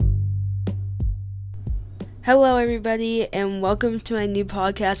Hello, everybody, and welcome to my new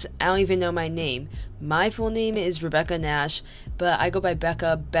podcast. I don't even know my name. My full name is Rebecca Nash, but I go by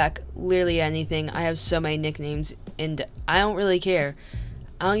Becca, Beck, literally anything. I have so many nicknames, and I don't really care.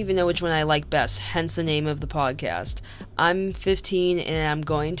 I don't even know which one I like best, hence the name of the podcast. I'm 15, and I'm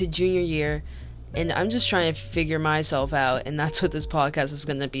going to junior year, and I'm just trying to figure myself out, and that's what this podcast is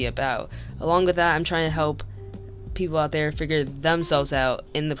going to be about. Along with that, I'm trying to help people out there figure themselves out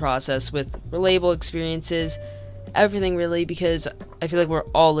in the process with relatable experiences, everything really, because I feel like we're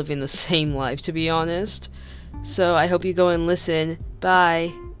all living the same life, to be honest. So I hope you go and listen.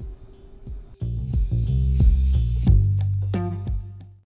 Bye.